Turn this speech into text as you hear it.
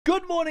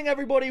Good morning,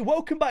 everybody.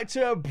 Welcome back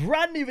to a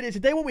brand new video.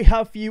 Today, what we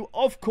have for you,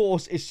 of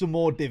course, is some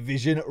more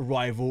Division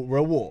Rival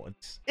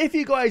rewards. If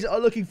you guys are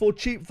looking for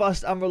cheap,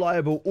 fast, and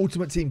reliable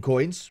Ultimate Team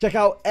coins, check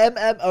out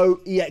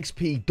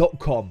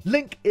MMOEXP.com.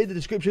 Link in the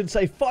description.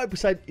 Save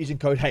 5% using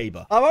code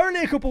HABER. I'm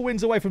only a couple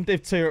wins away from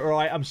Div 2,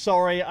 alright? I'm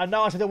sorry. I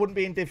know I said I wouldn't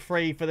be in Div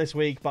 3 for this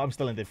week, but I'm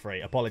still in Div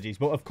 3. Apologies.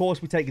 But, of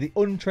course, we take the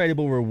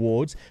untradeable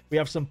rewards. We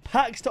have some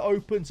packs to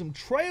open, some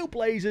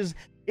Trailblazers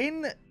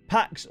in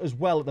packs as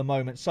well at the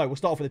moment. So we'll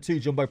start off with the 2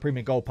 jumbo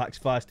premium gold packs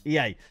first.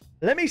 EA,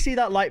 let me see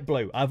that light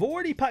blue. I've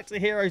already packed the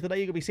heroes today.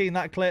 You're gonna be seeing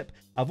that clip.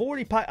 I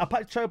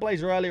packed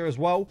Trailblazer earlier as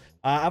well.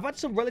 I've had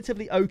some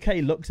relatively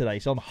okay luck today,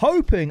 so I'm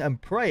hoping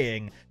and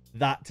praying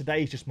that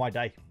today's just my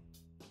day.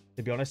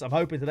 To be honest, I'm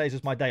hoping today's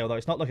just my day, although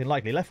it's not looking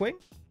likely. Left wing,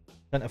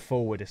 center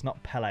forward. It's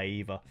not Pele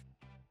either.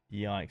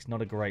 Yikes,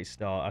 not a great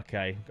start.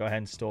 Okay, go ahead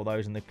and store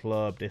those in the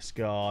club.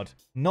 Discard.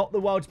 Not the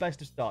world's best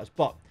of starts,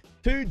 but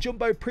 2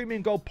 jumbo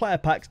premium gold player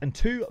packs and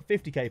 2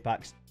 50k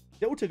packs.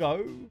 Still to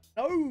go.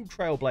 No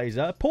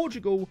Trailblazer.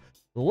 Portugal.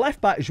 Left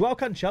back, João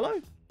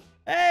Cancelo.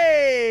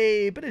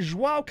 Hey, bit of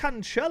João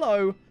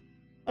Cancelo.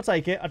 I'll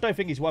take it. I don't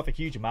think he's worth a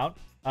huge amount.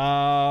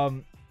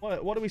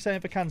 What are we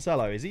saying for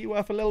Cancelo? Is he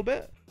worth a little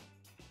bit?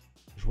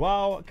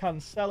 João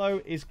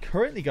Cancelo is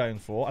currently going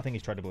for, I think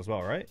he's tradable as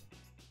well, right?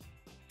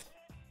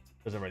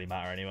 Doesn't really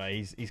matter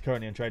anyway. He's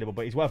currently untradeable,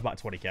 but he's worth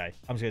about 20k.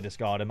 I'm just going to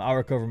discard him. I'll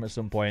recover him at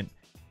some point.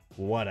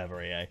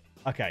 Whatever, EA.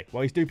 Okay,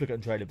 well, he's duplicate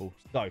and tradable.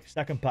 So,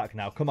 second pack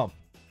now. Come on.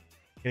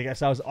 Gonna get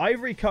ourselves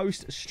Ivory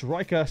Coast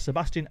striker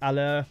Sebastian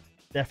Aller.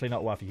 Definitely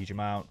not worth a huge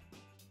amount.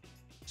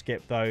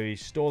 Skip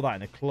those. Store that in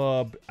the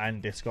club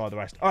and discard the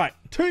rest. All right,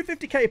 2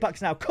 50k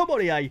packs now. Come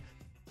on, EA.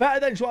 Better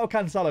than João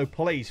Cancelo,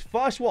 please.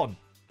 First one.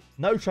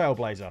 No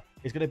Trailblazer.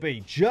 It's going to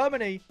be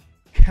Germany.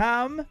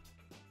 Cam.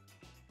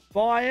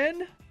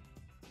 Bayern.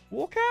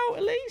 Walkout,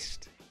 at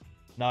least.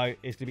 No,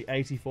 it's going to be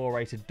 84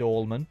 rated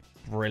Dahlman.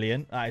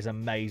 Brilliant. That is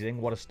amazing.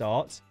 What a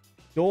start.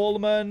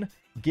 Dahlman,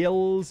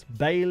 Gills,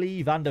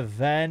 Bailey, Van der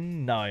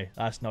Ven. No,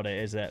 that's not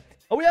it, is it?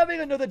 Are we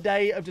having another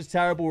day of just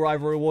terrible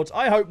rival rewards?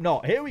 I hope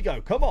not. Here we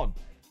go. Come on.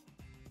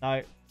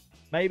 No.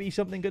 Maybe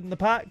something good in the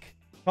pack?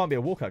 Can't be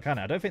a walkout, can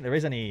it? I don't think there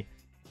is any.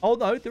 Oh,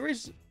 no, there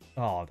is.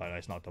 Oh, no,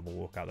 it's not a double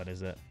walkout then,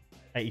 is it?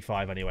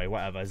 85 anyway.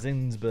 Whatever.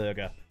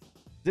 Zinsberger.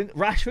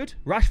 Rashford?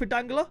 Rashford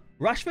Dangler?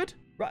 Rashford?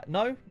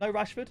 No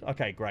Rashford?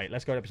 Okay, great.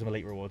 Let's go up some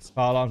elite rewards.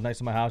 Alarm next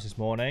to my house this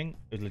morning.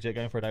 It was legit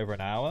going for it over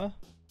an hour.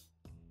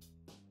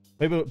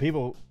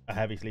 People are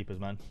heavy sleepers,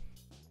 man.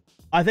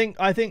 I think,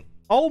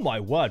 oh my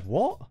word,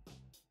 what?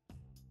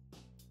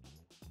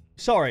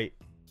 Sorry.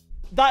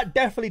 That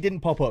definitely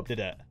didn't pop up, did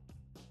it?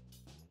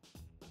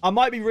 I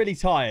might be really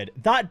tired.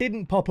 That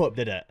didn't pop up,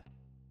 did it?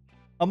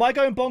 Am I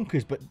going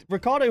bonkers? But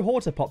Ricardo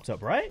Horta popped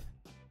up, right?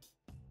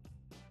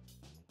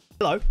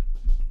 Hello.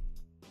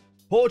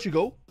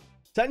 Portugal.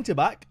 Centre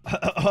back.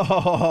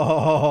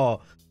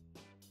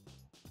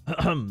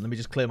 Let me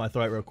just clear my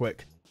throat real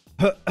quick.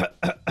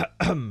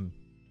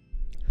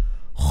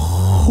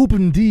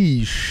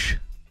 Rubendish.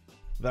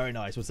 Very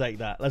nice. We'll take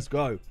that. Let's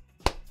go.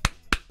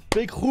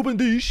 Big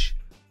Rubendish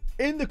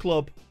in the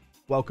club.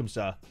 Welcome,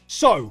 sir.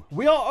 So,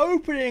 we are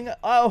opening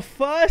our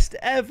first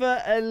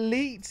ever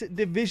Elite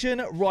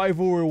Division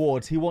Rival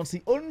rewards. He wants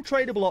the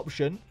untradeable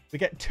option. We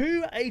get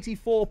 2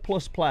 84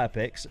 plus player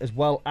picks, as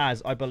well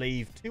as, I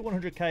believe, 2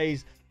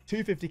 100Ks,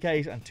 2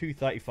 50Ks, and 2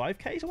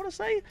 35Ks, I want to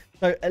say.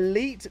 So,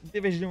 Elite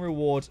Division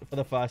rewards for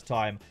the first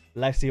time.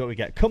 Let's see what we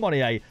get. Come on,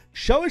 EA.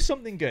 Show us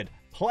something good.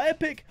 Player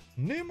pick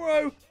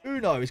numero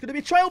uno. It's going to be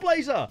a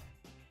Trailblazer.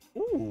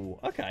 Ooh,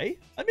 okay.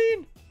 I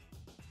mean,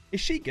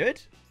 is she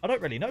good? I don't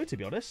really know, to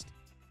be honest.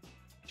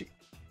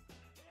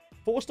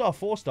 4-star,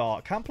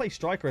 4-star. Can play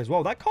striker as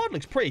well. That card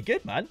looks pretty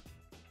good, man.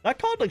 That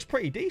card looks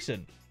pretty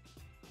decent.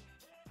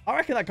 I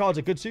reckon that card's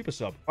a good super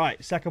sub. All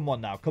right, second one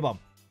now. Come on.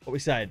 What we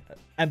saying?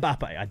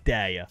 Mbappe, I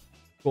dare you.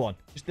 Go on.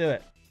 Just do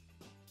it.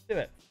 Do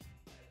it.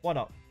 Why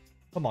not?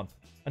 Come on.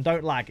 And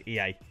don't lag,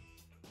 EA.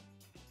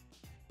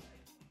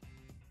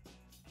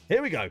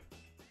 Here we go.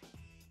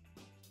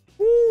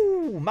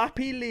 Ooh,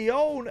 Mappy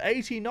Leon,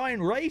 89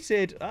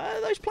 rated.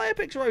 Those player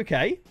picks are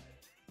okay.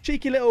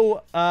 Cheeky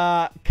little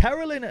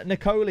Carolyn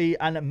Nicoli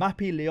and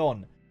Mappy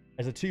Leon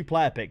as the 2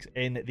 player picks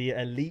in the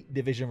Elite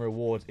Division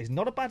rewards is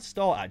not a bad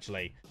start,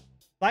 actually.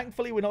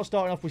 Thankfully, we're not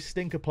starting off with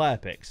stinker player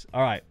picks.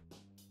 All right.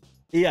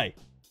 EA.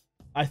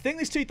 I think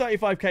there's 2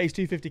 35Ks,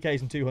 2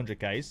 50Ks, and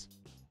 200Ks.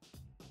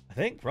 I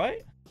think,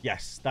 right?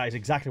 Yes, that is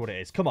exactly what it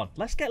is. Come on.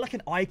 Let's get like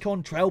an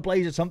icon,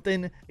 Trailblazer,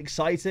 something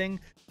exciting.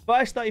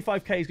 First 35K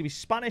is going to be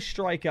Spanish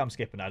striker. I'm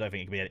skipping that. I don't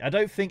think it can be. I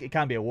don't think it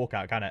can be a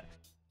walkout, can it?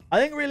 I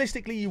think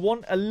realistically, you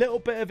want a little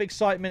bit of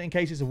excitement in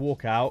case it's a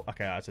walkout.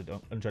 Okay, that's an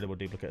untradeable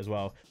duplicate as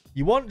well.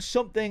 You want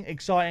something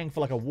exciting for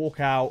like a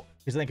walkout,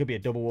 because then it could be a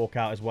double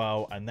walkout as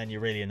well, and then you're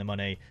really in the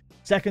money.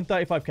 Second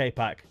 35k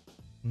pack.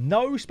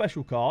 No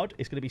special card.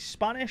 It's going to be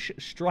Spanish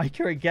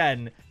striker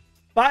again.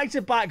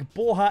 Back-to-back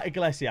Borja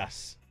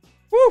Iglesias.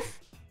 Woof!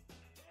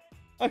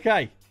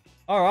 Okay.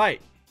 All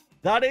right.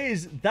 That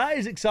is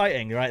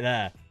exciting right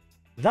there.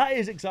 That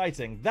is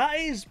exciting. That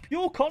is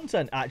pure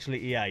content,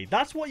 actually, EA.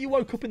 That's what you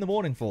woke up in the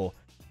morning for.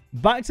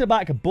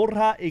 Back-to-back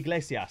Borja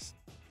Iglesias.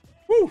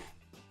 Woo!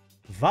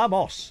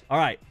 Vamos. All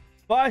right.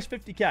 First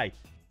 50k.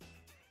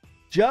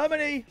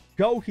 Germany,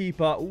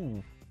 goalkeeper.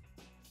 Ooh.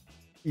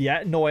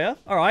 Yeah, Neuer.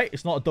 All right.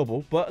 It's not a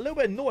double, but a little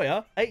bit of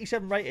Neuer.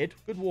 87 rated.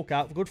 Good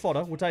walkout. Good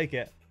fodder. We'll take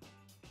it.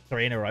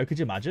 3 in a row. Could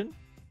you imagine?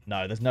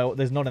 No, there's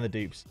none in the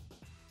dupes.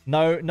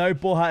 No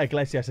Borja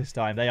Iglesias this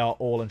time. They are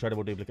all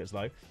untradeable duplicates,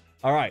 though.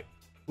 All right.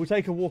 We'll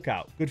take a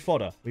walkout. Good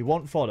fodder. We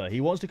want fodder.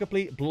 He wants to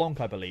complete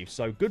Blanc, I believe.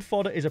 So good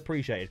fodder is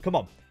appreciated. Come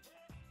on.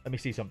 Let me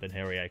see something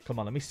here, EA. Come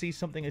on. Let me see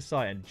something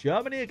exciting.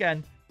 Germany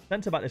again.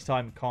 Centre-back this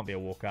time. Can't be a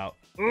walkout.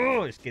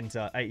 Oh, it's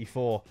Ginter.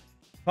 84.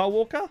 Carl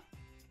Walker?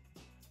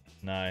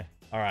 No.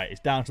 All right.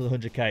 It's down to the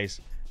 100Ks.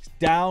 It's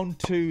down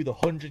to the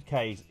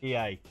 100Ks,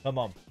 EA. Come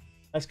on.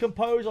 Let's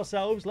compose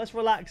ourselves. Let's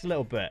relax a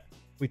little bit.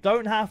 We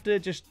don't have to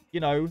just,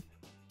 you know,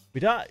 we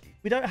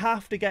don't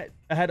have to get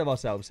ahead of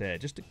ourselves here.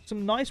 Just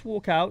some nice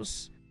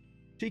walkouts.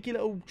 Cheeky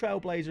little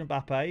Trailblazer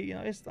Mbappe. You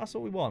know, that's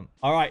all we want.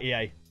 All right,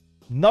 EA.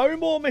 No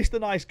more Mr.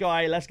 Nice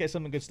Guy. Let's get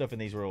some good stuff in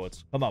these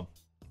rewards. Come on.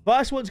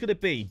 First one's going to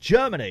be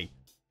Germany.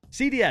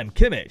 CDM,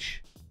 Kimmich.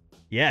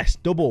 Yes,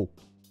 double.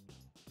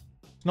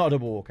 It's not a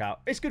double walkout.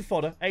 It's good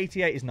fodder.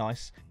 88 is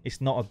nice.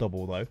 It's not a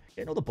double, though.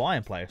 Getting all the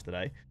Bayern players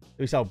today.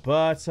 Luis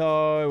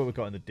Alberto. What we've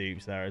got in the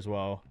dupes there as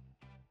well.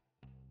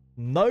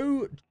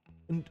 No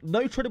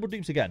tradable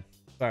dupes again.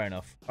 Fair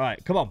enough. All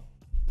right, come on.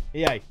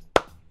 EA.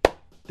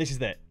 This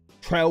is it.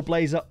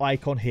 Trailblazer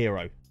Icon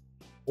Hero.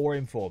 Or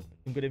Inform.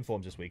 Some good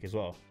Informs this week as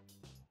well.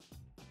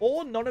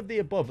 Or none of the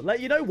above.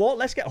 You know what?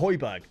 Let's get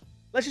Højbjerg.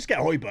 Let's just get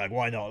Højbjerg.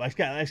 Why not? Let's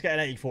get an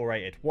 84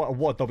 rated.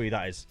 What W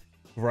that is.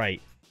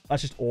 Great.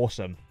 That's just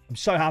awesome. I'm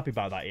so happy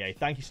about that, EA.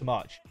 Thank you so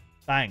much.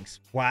 Thanks.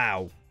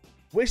 Wow.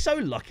 We're so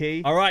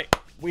lucky. All right.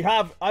 We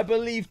have, I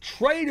believe,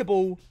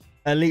 tradable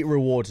elite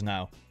rewards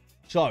now.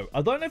 So,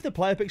 I don't know if the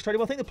player pick's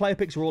tradable. I think the player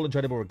picks are all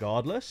untradeable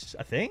regardless.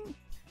 I think.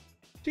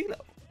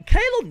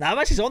 Keylor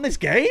Navas is on this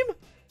game?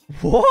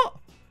 What?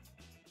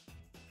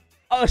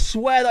 I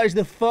swear that is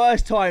the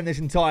first time this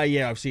entire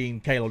year I've seen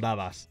Keylor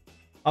Navas.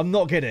 I'm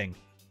not kidding.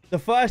 The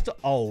first...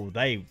 Oh,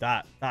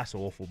 that's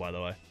awful, by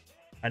the way.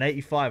 An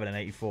 85 and an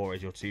 84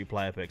 is your 2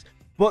 player picks.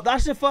 But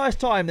that's the first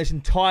time this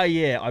entire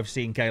year I've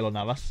seen Keylor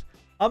Navas.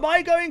 Am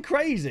I going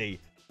crazy?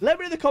 Let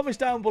me know in the comments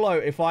down below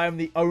if I am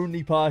the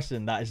only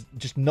person that is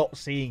just not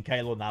seeing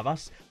Keylor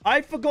Navas.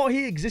 I forgot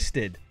he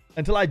existed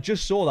until I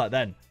just saw that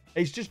then.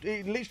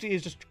 It literally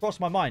has just crossed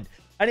my mind.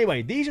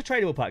 Anyway, these are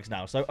tradable packs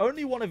now. So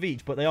only one of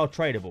each, but they are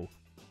tradable.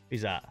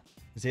 Who's that?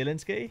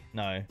 Zielinski?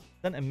 No.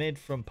 Centre mid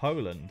from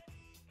Poland.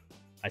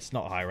 It's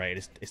not high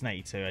rated. It's an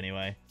 82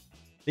 anyway.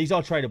 These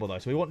are tradable though.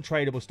 So we want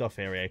tradable stuff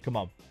here. Come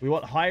on. We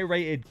want high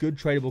rated, good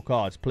tradable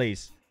cards,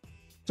 please.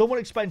 Someone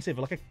expensive,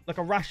 like a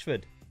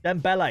Rashford.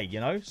 Dembele,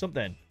 you know?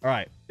 Something. All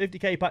right.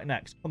 50k pack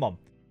next. Come on.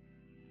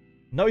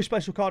 No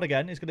special card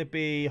again. It's going to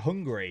be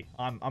Hungary.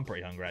 I'm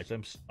pretty hungry, actually.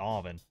 I'm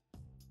starving.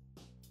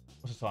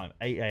 What's the time?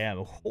 8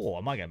 a.m. Oh,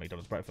 I might get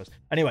McDonald's breakfast.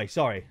 Anyway,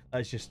 sorry.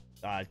 It's just,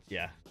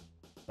 yeah.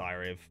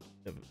 Diary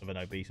of an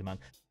obese man.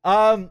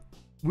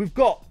 We've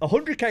got a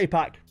 100k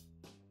pack.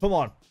 Come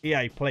on.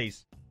 EA,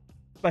 please.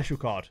 Special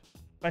card.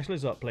 Special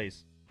is up,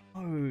 please.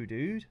 Oh,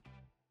 dude.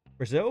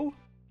 Brazil?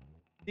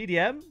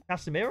 DDM?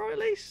 Casemiro, at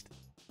least?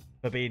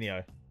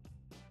 Fabinho.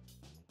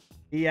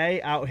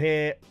 EA out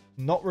here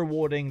not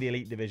rewarding the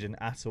Elite Division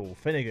at all.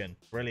 Finnegan.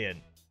 Brilliant.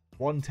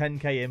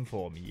 110k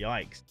inform.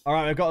 Yikes. All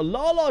right, we've got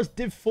Lala's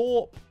Div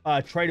 4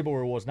 tradable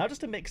rewards. Now,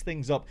 just to mix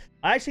things up,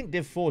 I actually think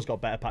Div 4's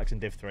got better packs than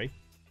Div 3.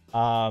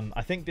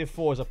 I think Div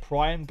 4 is a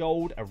Prime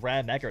Gold, a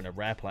Rare Mega, and a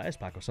Rare Players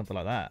pack or something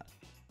like that.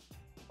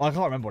 I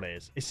can't remember what it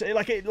is. It's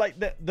like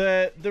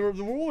the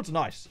rewards are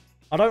nice.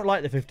 I don't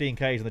like the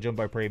 15Ks and the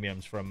Jumbo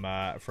Premiums from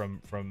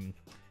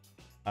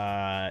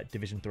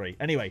Division 3.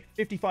 Anyway,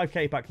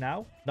 55k pack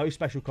now. No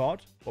special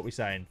card. What are we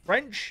saying?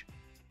 French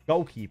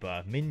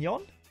goalkeeper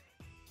Mignon.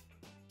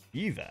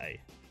 Juve.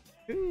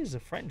 Who is a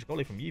French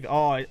goalie from Juve?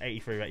 Oh,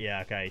 83.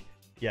 Yeah, okay.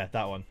 Yeah,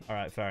 that one. All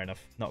right, fair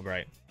enough. Not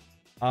great.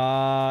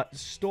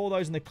 Store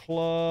those in the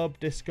club.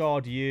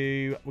 Discard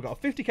you. We've got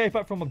a 50k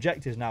pack from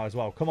objectives now as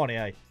well. Come on,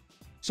 EA.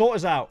 Sort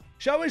us out.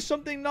 Show us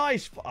something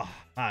nice. Oh,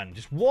 man,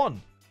 just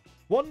one.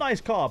 One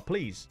nice card,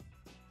 please.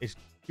 It's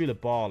Gula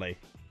Barley.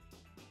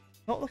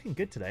 Not looking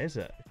good today, is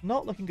it?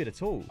 Not looking good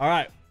at all. All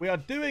right, we are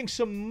doing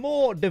some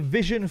more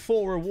Division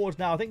 4 rewards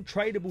now. I think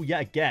tradable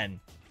yet again.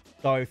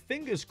 So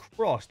fingers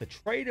crossed, the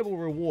tradable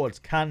rewards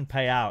can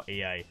pay out,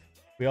 EA.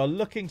 We are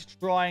looking to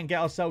try and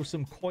get ourselves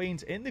some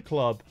coins in the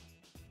club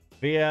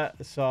via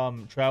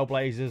some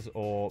Trailblazers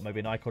or maybe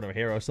an Icon or a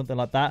Hero or something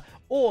like that.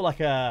 Or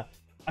like a...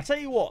 I tell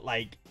you what,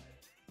 like...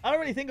 I don't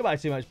really think about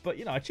it too much, but,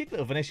 you know, a cheeky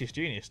little Vinicius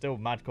Jr. is still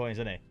mad coins,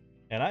 isn't he?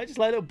 You know, just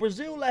like a little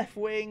Brazil left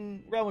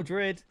wing, Real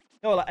Madrid...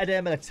 Or like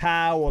Eder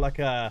Militao or like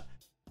a,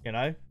 you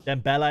know,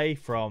 Dembele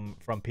from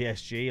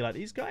PSG. Like,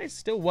 these guys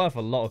still worth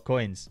a lot of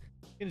coins.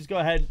 You can just go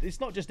ahead. It's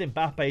not just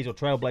Mbappe's or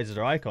Trailblazers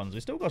or Icons.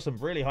 We've still got some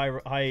really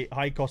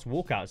high cost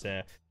walkouts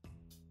here.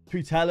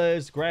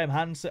 Putellas, Graham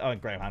Hansen. Oh,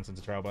 Graham Hansen's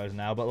a Trailblazer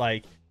now. But,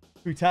 like,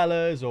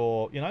 Putellas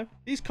or, you know,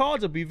 these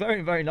cards would be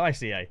very, very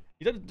nice, EA.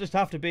 You don't just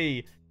have to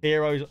be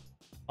heroes,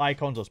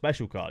 icons, or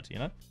special cards, you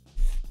know?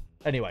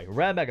 Anyway,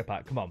 rare mega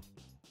pack. Come on.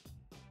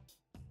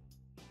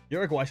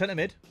 Uruguay centre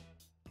mid.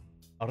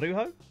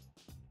 Arujo?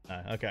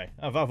 No, okay.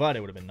 Valverde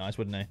would have been nice,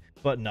 wouldn't he?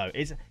 But no,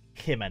 it's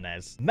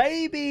Jimenez.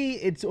 Maybe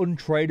it's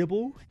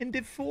untradeable in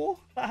Div 4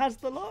 that has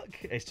the luck.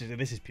 It's just,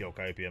 this is pure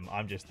copium.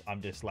 I'm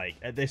just like,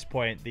 at this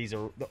point, these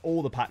are,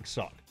 all the packs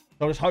suck.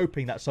 So I'm just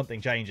hoping that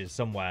something changes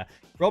somewhere.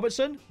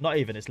 Robertson? Not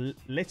even. It's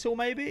Little,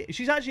 maybe?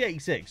 She's actually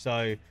 86,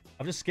 so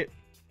I've just skipped.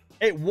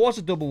 It was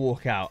a double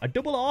walkout. A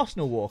double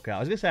Arsenal walkout. I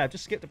was going to say, I've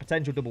just skipped a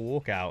potential double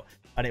walkout,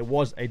 and it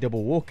was a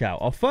double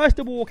walkout. Our first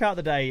double walkout of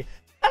the day,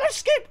 and I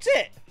skipped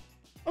it!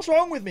 What's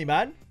wrong with me,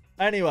 man?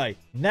 Anyway,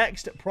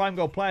 next Prime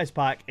Gold Players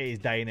Pack is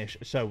Danish,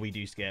 so we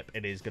do skip.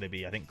 It is going to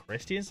be, I think,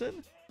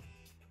 Christiansen?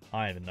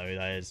 I don't even know who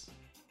that is.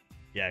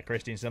 Yeah,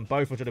 Christiansen.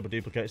 Both are double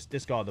duplicates.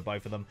 Discard the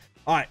both of them.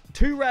 All right,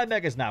 2 rare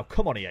megas now.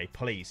 Come on, EA,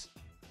 please.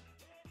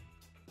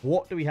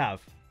 What do we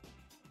have?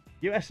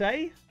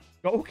 USA?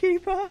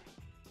 Goalkeeper?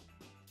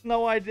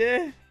 No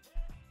idea.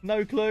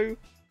 No clue.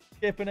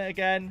 Skipping it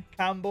again.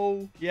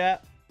 Campbell. Yeah.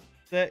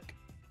 Sick.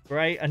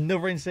 Great.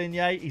 Another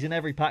Insigne. He's in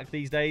every pack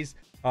these days.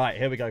 All right,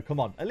 here we go. Come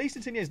on. At least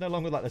Insigne is no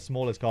longer like the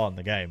smallest card in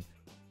the game.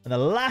 And the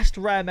last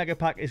rare mega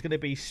pack is going to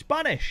be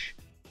Spanish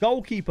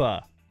goalkeeper.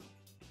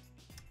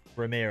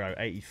 Ramiro,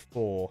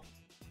 84.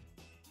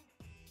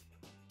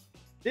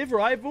 Div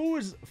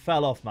Rivals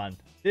fell off, man.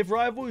 Div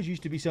Rivals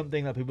used to be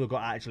something that people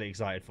got actually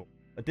excited for.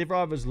 But Div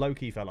Rivals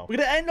low-key fell off. We're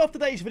going to end off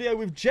today's video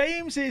with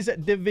James's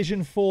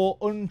Division 4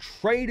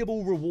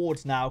 untradeable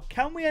rewards now.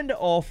 Can we end it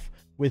off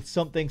with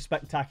something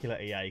spectacular,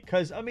 EA?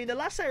 Because, I mean, the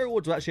last set of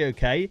rewards were actually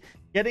okay.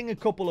 Getting a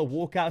couple of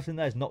walkouts in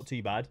there is not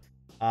too bad.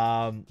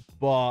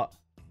 But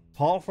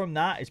apart from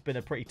that, it's been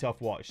a pretty tough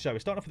watch. So we're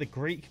starting off with the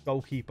Greek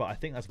goalkeeper. I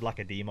think that's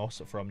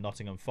Vlachodimos from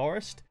Nottingham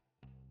Forest.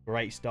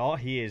 Great start.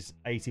 He is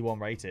 81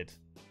 rated.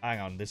 Hang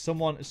on. There's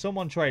someone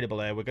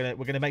tradable here.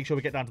 We're gonna make sure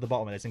we get down to the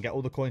bottom of this and get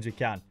all the coins we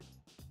can.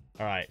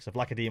 All right. So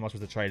Vlachodimos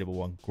was the tradable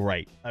one.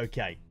 Great.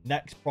 Okay.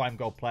 Next Prime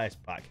Gold Players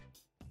Pack.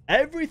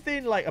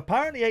 Everything, like,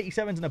 apparently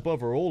 87s and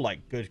above are all,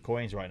 like, good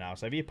coins right now.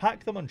 So if you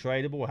pack them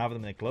untradeable or have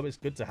them in the club, it's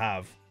good to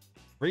have.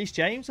 Reece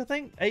James, I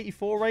think,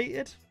 84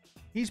 rated.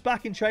 He's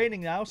back in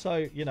training now,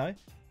 so, you know,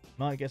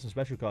 might get some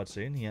special cards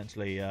soon. He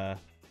actually,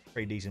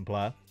 pretty decent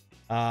player.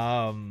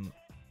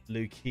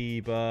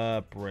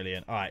 Lukiba,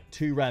 brilliant. All right,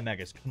 2 rare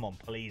megas. Come on,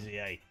 please,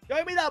 EA.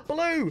 Show me that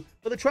blue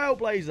for the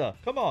Trailblazer.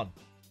 Come on.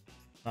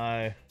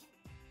 No.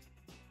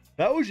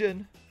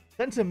 Belgian.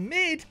 Centre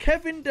mid,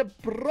 Kevin De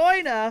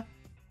Bruyne.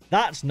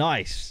 That's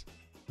nice.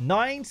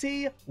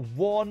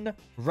 91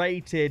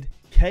 rated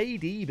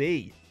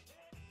KDB.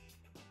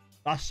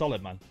 That's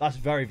solid, man. That's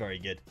very, very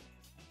good.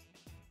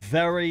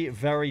 Very,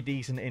 very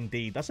decent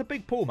indeed. That's a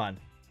big pull, man.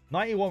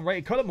 91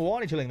 rated. Colin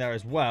Mawani chilling there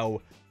as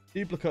well.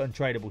 Duplicate and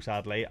tradable,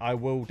 sadly. I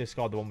will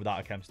discard the one without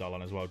a chem style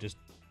on as well. Just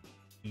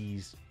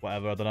ease,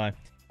 whatever, I don't know.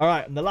 All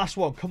right, and the last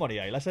one. Come on,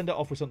 EA. Let's end it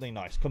off with something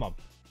nice. Come on.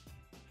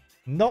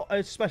 Not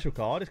a special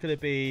card. It's going to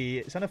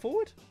be centre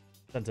forward.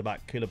 Centre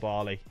back,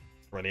 Koulibaly.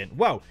 Brilliant.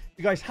 Well, if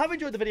you guys have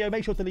enjoyed the video,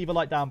 make sure to leave a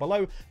like down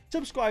below.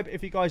 Subscribe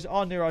if you guys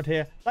are new around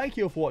here. Thank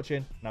you all for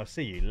watching, and I'll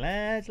see you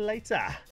later.